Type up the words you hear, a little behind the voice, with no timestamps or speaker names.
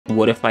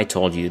What if I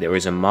told you there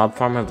was a mob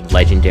farm of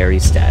legendary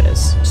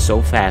status,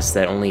 so fast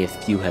that only a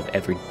few have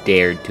ever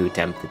dared to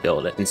attempt to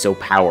build it, and so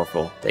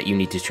powerful that you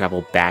need to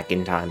travel back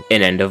in time,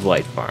 an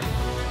end-of-life farm.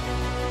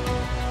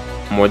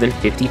 More than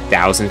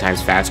 50,000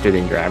 times faster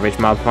than your average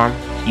mob farm,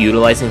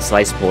 utilizing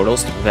sliced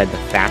portals to prevent the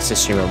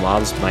fastest stream of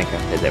mobs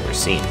Minecraft has ever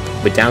seen.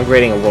 But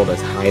downgrading a world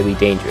is highly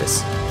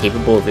dangerous,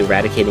 capable of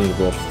eradicating the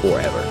world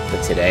forever.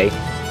 But today,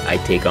 I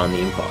take on the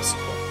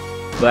impossible.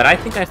 But I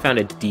think I found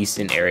a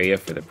decent area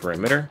for the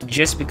perimeter,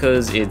 just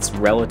because it's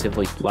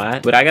relatively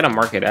flat, but I gotta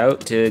mark it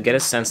out to get a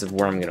sense of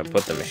where I'm gonna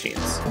put the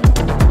machines.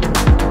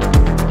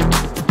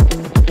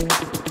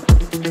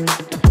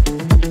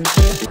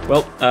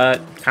 Well,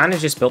 kinda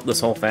just built this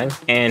whole thing,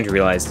 and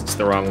realized it's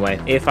the wrong way.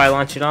 If I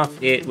launch it off,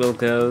 it will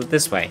go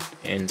this way,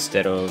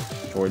 instead of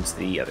towards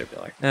the other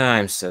pillar.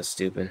 I'm so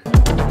stupid.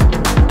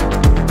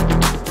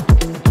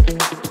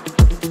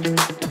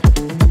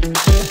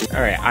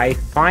 Alright, I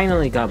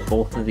finally got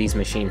both of these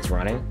machines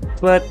running,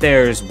 but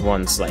there's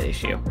one slight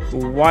issue.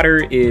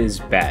 Water is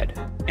bad,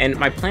 and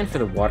my plan for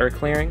the water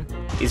clearing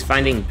is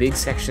finding big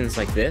sections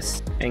like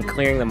this, and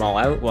clearing them all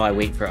out while I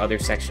wait for other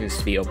sections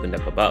to be opened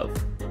up above.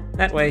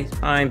 That way,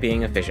 I'm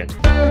being efficient.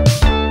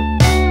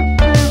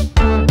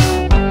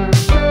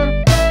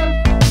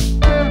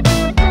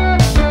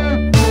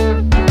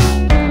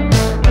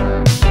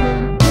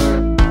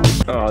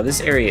 Oh, this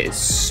area is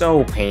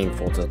so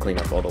painful to clean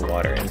up all the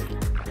water in.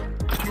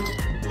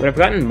 But I've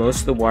gotten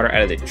most of the water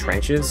out of the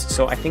trenches,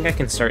 so I think I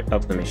can start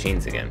up the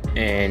machines again.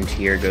 And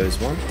here goes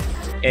 1,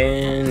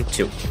 and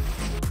 2.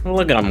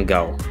 Look at them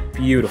go.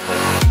 Beautiful.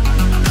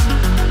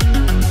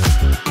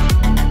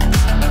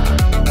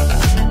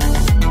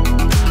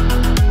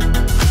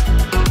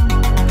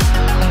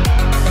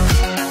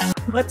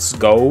 Let's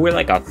go. We're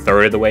like a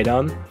third of the way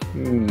done.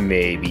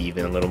 Maybe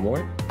even a little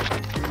more.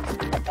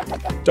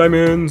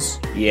 Diamonds!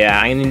 Yeah,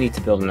 I'm gonna need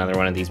to build another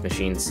one of these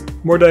machines.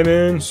 More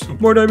diamonds!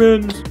 More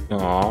diamonds!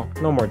 Aw,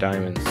 no more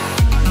diamonds.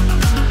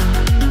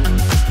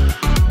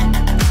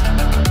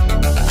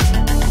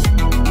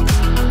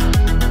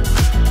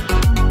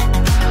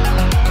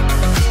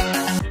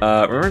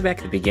 Remember back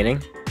at the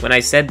beginning? When I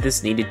said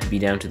this needed to be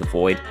down to the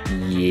void?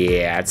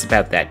 Yeah, it's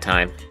about that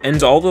time.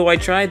 And although I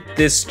tried,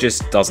 this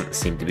just doesn't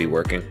seem to be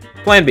working.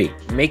 Plan B,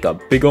 make a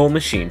big ol'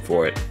 machine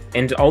for it.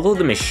 And although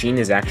the machine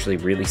is actually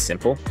really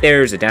simple,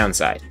 there's a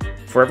downside.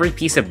 For every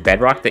piece of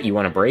bedrock that you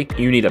want to break,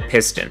 you need a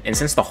piston. And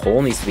since the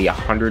hole needs to be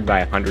 100 by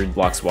 100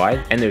 blocks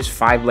wide, and there's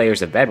 5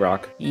 layers of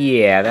bedrock,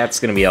 yeah, that's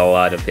gonna be a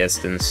lot of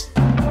pistons.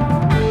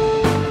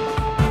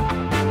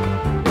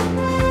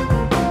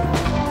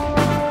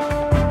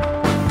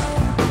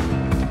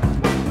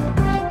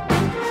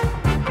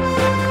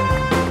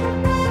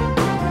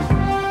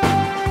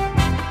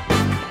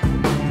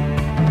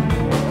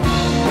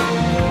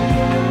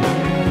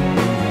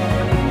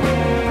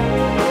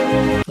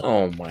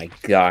 Oh my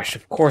gosh,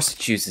 of course it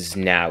chooses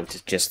now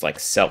to just like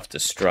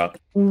self-destruct.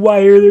 Why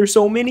are there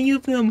so many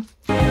of them?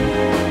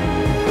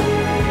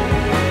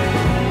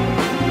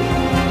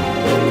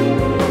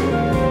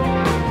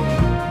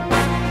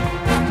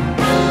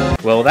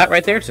 Well, that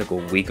right there took a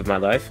week of my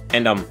life,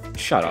 and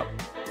shut up.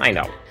 I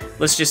know.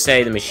 Let's just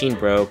say the machine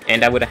broke,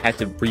 and I would have had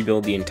to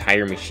rebuild the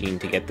entire machine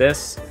to get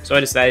this, so I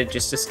decided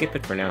just to skip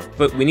it for now.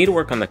 But we need to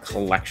work on the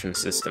collection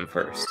system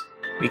first.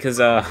 Because,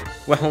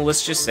 well,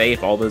 let's just say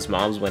if all those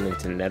mobs went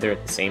into Nether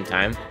at the same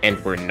time, and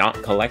were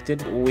not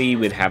collected, we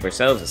would have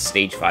ourselves a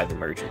stage 5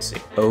 emergency.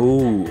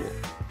 Oh.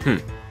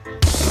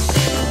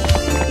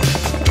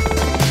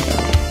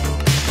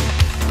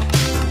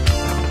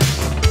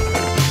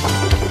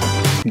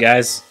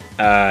 Guys,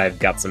 I've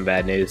got some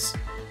bad news.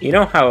 You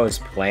know how I was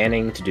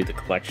planning to do the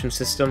collection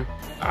system?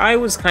 I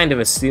was kind of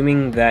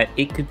assuming that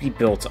it could be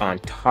built on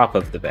top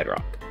of the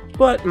bedrock.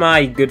 But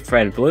my good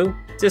friend Blue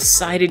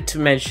decided to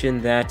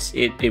mention that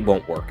it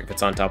won't work if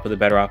it's on top of the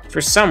bedrock.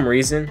 For some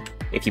reason,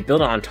 if you build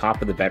it on top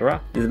of the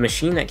bedrock, the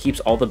machine that keeps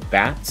all the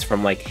bats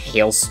from like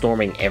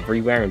hailstorming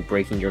everywhere and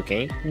breaking your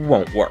game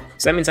won't work.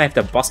 So that means I have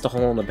to bust a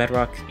hole in the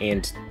bedrock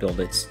and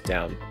build it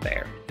down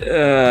there.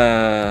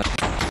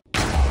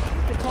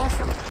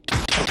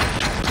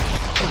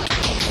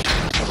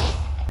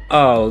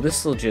 Oh,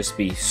 this will just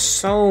be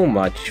so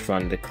much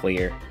fun to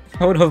clear.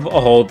 Out of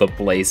all the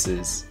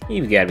places.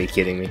 You gotta be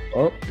kidding me.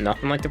 Oh,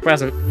 nothing like the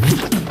present.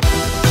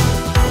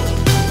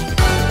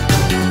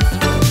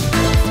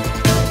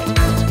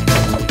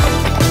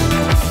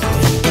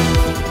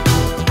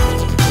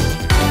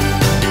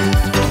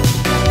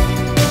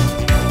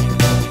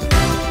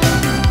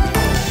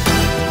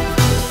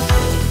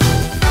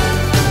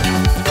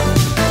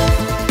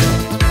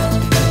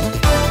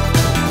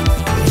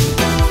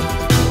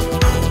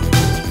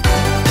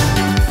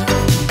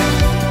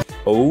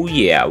 Oh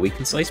yeah, we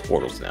can slice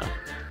portals now.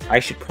 I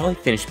should probably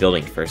finish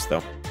building first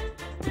though.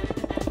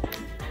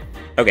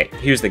 Okay,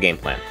 here's the game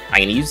plan.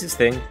 I'm gonna use this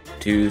thing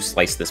to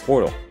slice this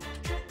portal.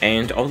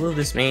 And although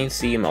this may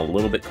seem a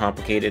little bit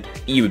complicated,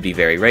 you would be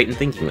very right in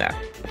thinking that.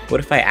 What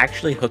if I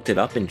actually hooked it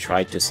up and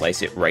tried to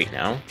slice it right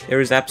now?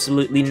 There is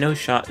absolutely no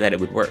shot that it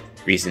would work.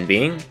 Reason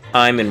being,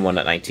 I'm in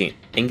 1.19.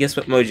 And guess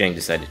what Mojang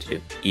decided to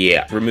do?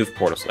 Yeah, remove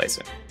portal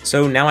slicer.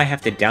 So now I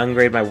have to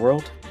downgrade my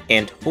world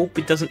and hope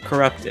it doesn't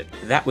corrupt it.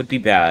 That would be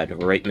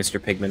bad, right, Mr.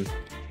 Pigman?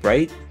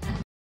 Right?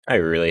 I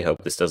really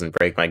hope this doesn't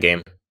break my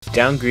game.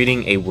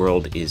 Downgrading a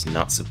world is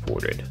not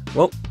supported.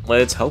 Well,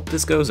 let's hope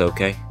this goes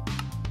okay.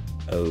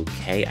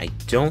 Okay, I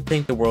don't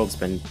think the world's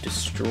been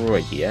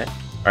destroyed yet.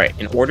 Alright,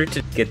 in order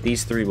to get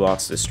these 3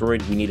 blocks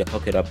destroyed, we need to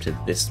hook it up to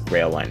this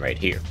rail line right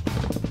here.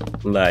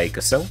 Like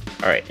so.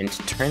 Alright, and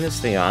to turn this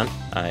thing on,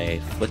 I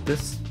flick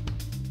this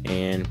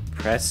and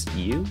press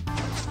U.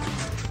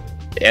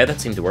 Yeah,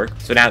 that seemed to work.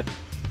 So now,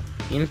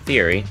 in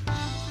theory,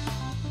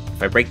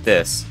 if I break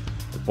this,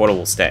 the portal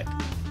will stay.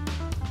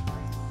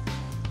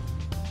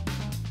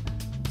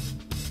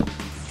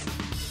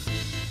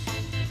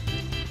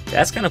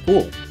 That's kind of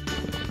cool.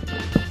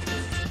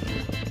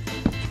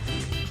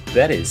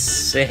 That is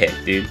sick,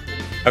 dude.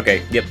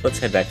 Okay, yep, let's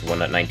head back to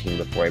 1.19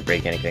 before I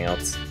break anything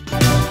else.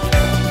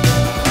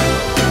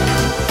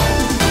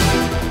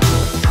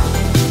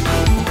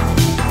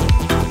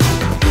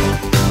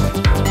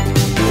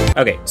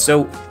 Okay,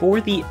 so for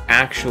the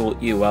actual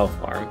Eol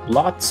Farm,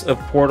 lots of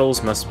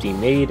portals must be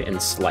made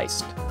and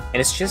sliced. And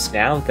it's just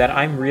now that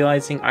I'm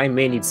realizing I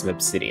may need some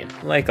obsidian.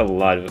 Like a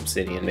lot of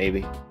obsidian,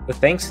 maybe. But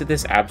thanks to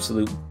this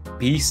absolute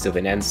beast of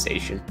an end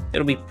station,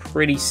 it'll be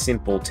pretty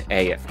simple to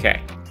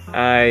AFK.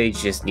 I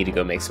just need to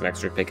go make some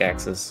extra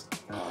pickaxes.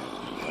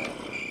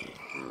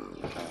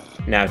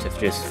 Now to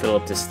just fill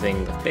up this thing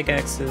with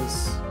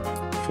pickaxes,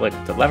 flick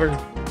the lever,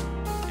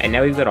 and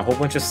now we've got a whole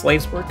bunch of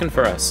slaves working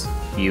for us.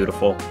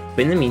 Beautiful.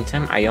 But in the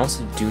meantime, I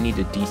also do need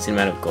a decent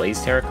amount of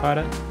glazed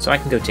terracotta, so I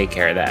can go take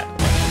care of that.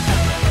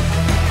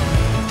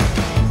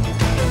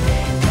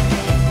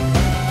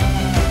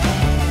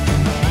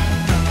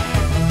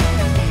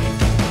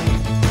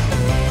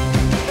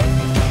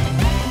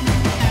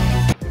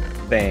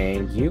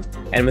 Thank you.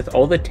 And with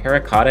all the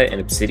terracotta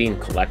and obsidian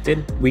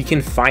collected, we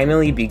can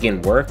finally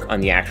begin work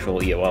on the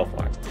actual Eol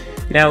Farm.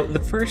 Now, the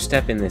first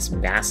step in this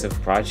massive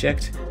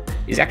project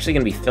is actually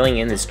going to be filling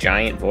in this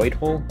giant void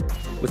hole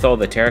with all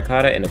the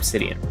terracotta and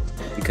obsidian.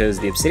 Because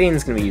the obsidian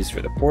is going to be used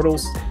for the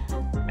portals,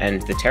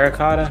 and the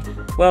terracotta,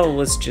 well,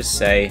 let's just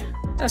say,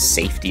 a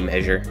safety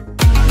measure.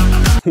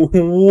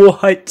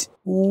 What?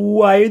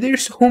 Why are there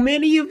so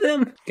many of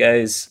them?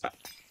 Guys,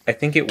 I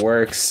think it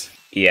works.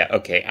 Yeah,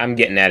 okay, I'm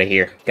getting out of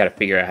here. Gotta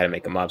figure out how to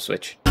make a mob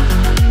switch.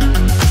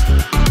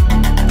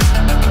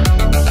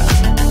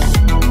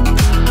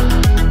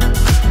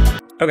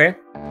 Okay,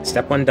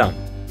 step 1 done.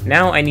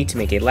 Now I need to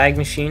make a lag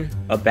machine,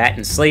 a bat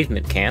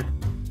enslavement camp,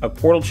 a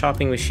portal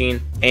chopping machine,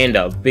 and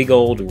a big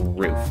old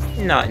roof.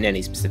 Not in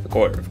any specific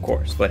order, of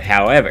course, but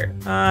however,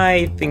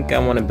 I think I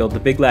want to build the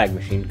big lag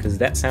machine because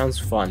that sounds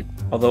fun.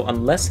 Although,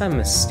 unless I'm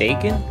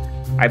mistaken,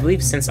 I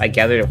believe since I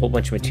gathered a whole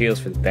bunch of materials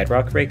for the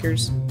bedrock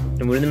breakers,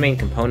 and one of the main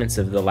components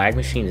of the lag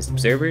machine is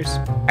observers,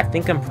 I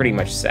think I'm pretty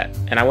much set.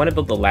 And I want to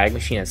build the lag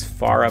machine as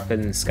far up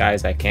in the sky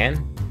as I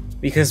can,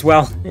 because,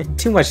 well,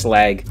 too much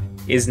lag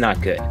is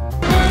not good.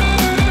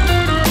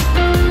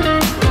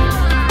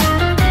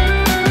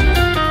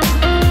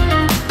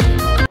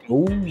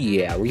 Oh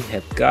yeah, we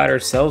have got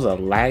ourselves a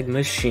lag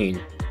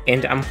machine.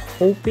 And I'm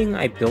hoping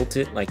I built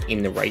it, like,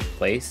 in the right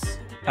place.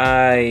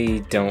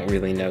 I don't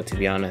really know, to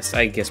be honest.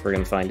 I guess we're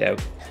gonna find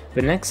out.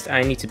 But next,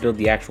 I need to build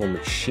the actual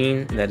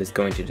machine that is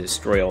going to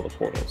destroy all the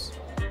portals.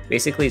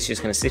 Basically, it's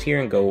just gonna sit here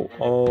and go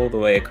all the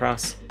way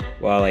across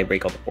while I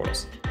break all the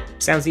portals.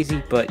 Sounds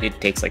easy, but it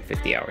takes like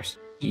 50 hours.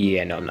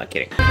 Yeah, no, I'm not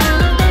kidding.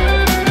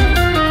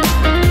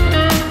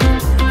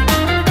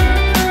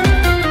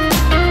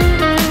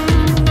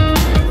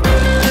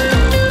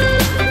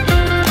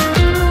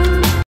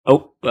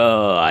 Oh,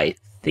 I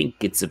think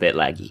it's a bit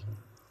laggy.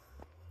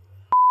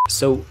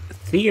 So,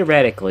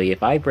 theoretically,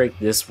 if I break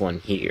this one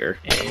here,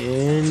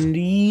 and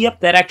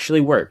yep, that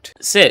actually worked.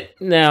 Sit.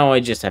 Now I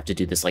just have to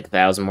do this like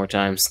 1,000 more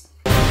times.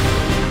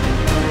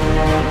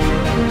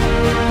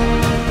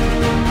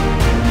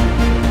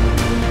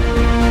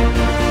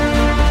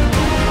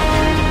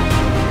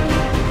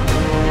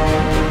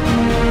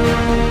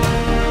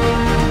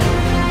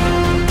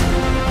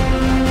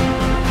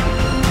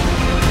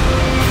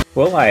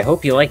 Well, I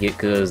hope you like it,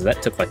 because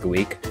that took like a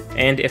week.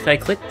 And if I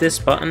click this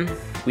button,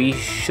 we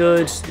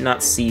should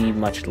not see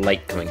much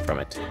light coming from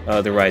it.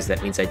 Otherwise,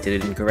 that means I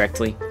did it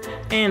incorrectly,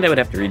 and I would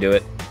have to redo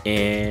it.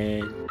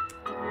 And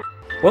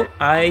well,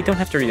 I don't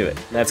have to redo it.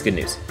 That's good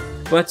news.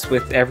 But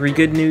with every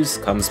good news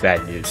comes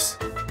bad news.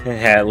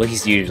 At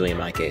least usually in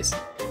my case.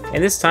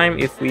 And this time,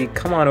 if we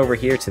come on over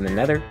here to the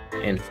Nether,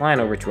 and fly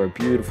on over to our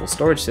beautiful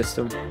storage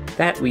system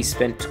that we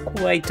spent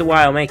quite a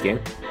while making,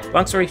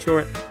 long story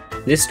short,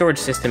 this storage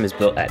system is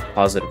built at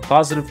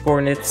positive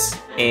coordinates,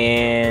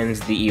 and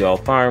the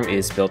Eol Farm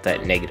is built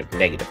at negative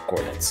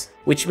coordinates.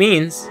 Which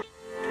means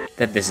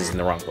that this is in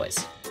the wrong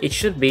place. It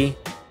should be,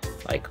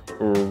 like,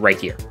 right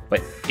here,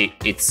 but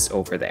it's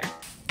over there.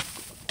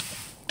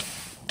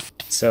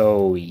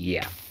 So,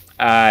 yeah.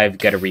 I've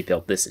got to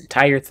rebuild this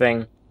entire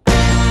thing.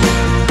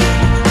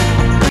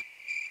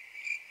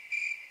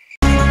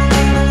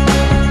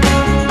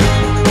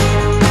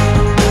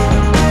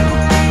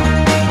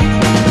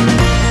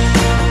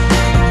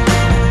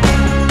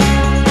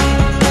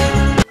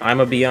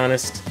 I'ma be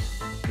honest,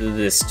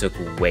 this took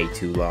way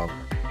too long.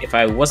 If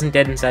I wasn't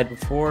dead inside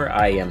before,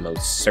 I am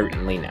most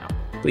certainly now.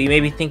 But you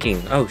may be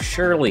thinking, oh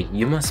surely,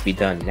 you must be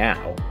done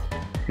now.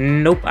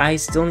 Nope, I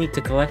still need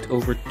to collect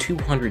over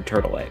 200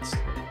 turtle eggs.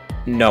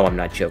 No, I'm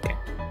not joking.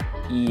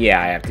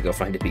 Yeah, I have to go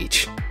find a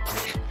beach.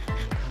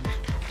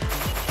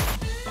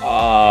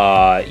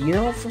 You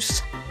know, for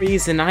some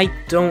reason, I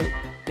don't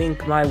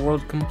think my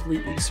world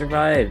completely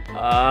survived.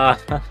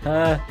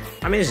 I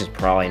mean, this is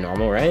probably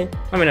normal, right?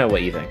 Let me know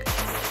what you think.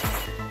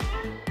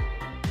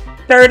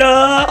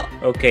 Turtle!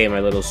 Okay, my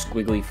little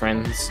squiggly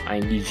friends, I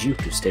need you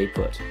to stay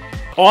put.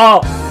 Oh!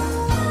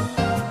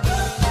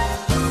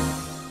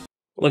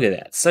 Look at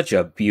that, such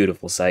a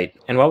beautiful sight.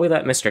 And while we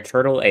let Mr.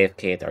 Turtle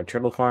AFK at our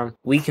turtle farm,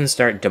 we can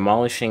start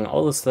demolishing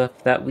all the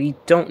stuff that we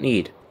don't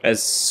need.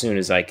 As soon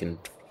as I can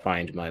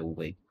find my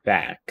way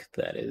back,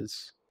 that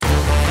is.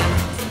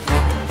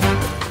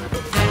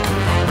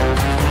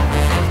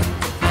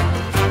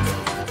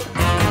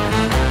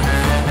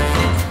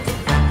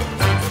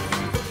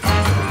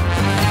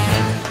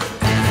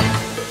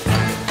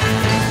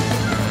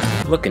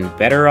 Looking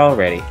better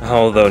already,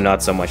 although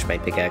not so much my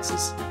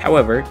pickaxes.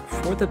 However,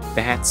 for the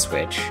bat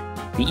switch,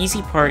 the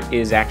easy part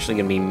is actually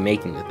going to be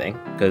making the thing,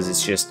 because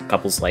it's just a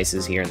couple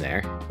slices here and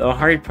there. The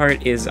hard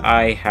part is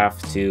I have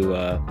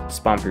to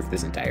spawn-proof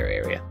this entire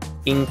area,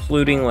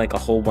 including like a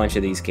whole bunch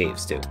of these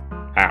caves too.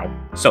 Ow.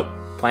 So,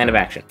 plan of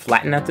action.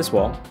 Flatten out this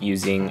wall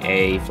using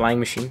a flying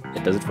machine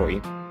that does it for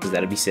you, because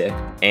that'd be sick,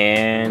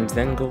 and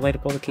then go light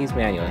up all the caves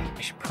manually.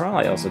 I should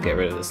probably also get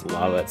rid of this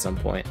lava at some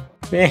point.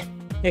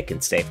 It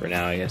can stay for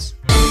now, I guess.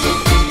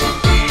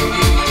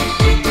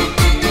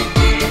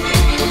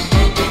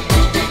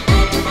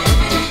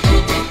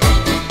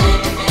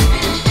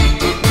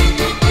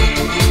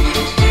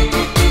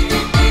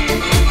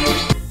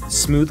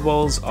 Smooth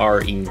walls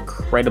are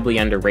incredibly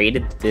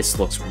underrated. This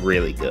looks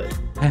really good.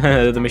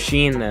 The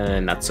machine,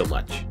 not so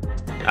much.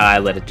 I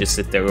let it just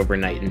sit there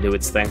overnight and do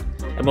its thing.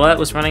 And while that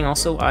was running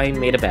also, I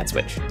made a bat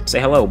switch. Say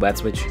hello, bat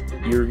switch.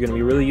 You're gonna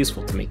be really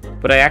useful to me.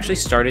 But I actually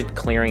started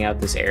clearing out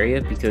this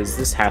area because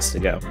this has to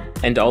go.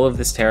 And all of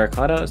this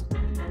terracotta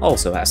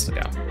also has to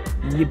go.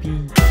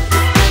 Yippee.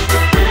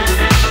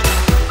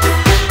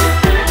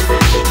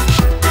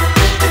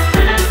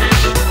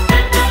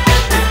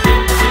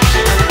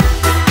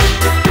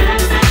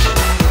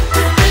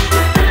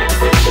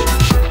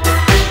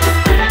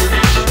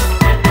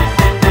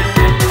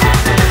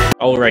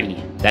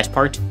 Alrighty, that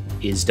part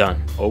is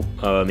done.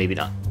 Oh, maybe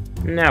not.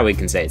 Now we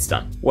can say it's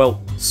done.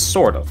 Well,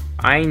 sort of.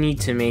 I need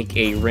to make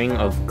a ring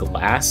of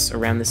glass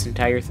around this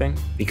entire thing,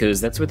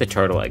 because that's where the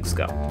turtle eggs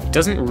go. It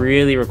doesn't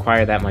really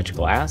require that much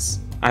glass.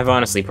 I've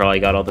honestly probably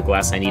got all the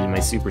glass I need in my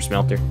super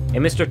smelter, and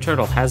Mr.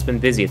 Turtle has been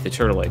busy at the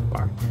turtle egg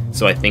farm,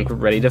 so I think we're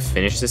ready to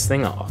finish this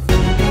thing off.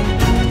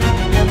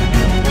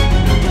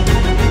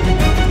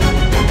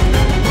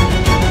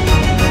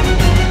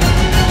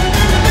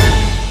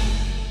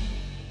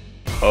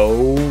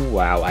 Oh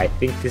wow, I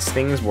think this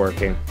thing's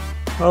working.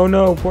 Oh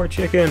no, poor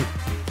chicken.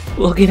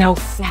 Look at how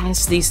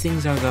fast these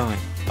things are going.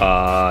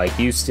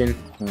 Houston,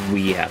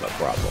 we have a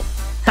problem.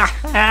 Ha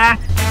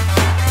ha!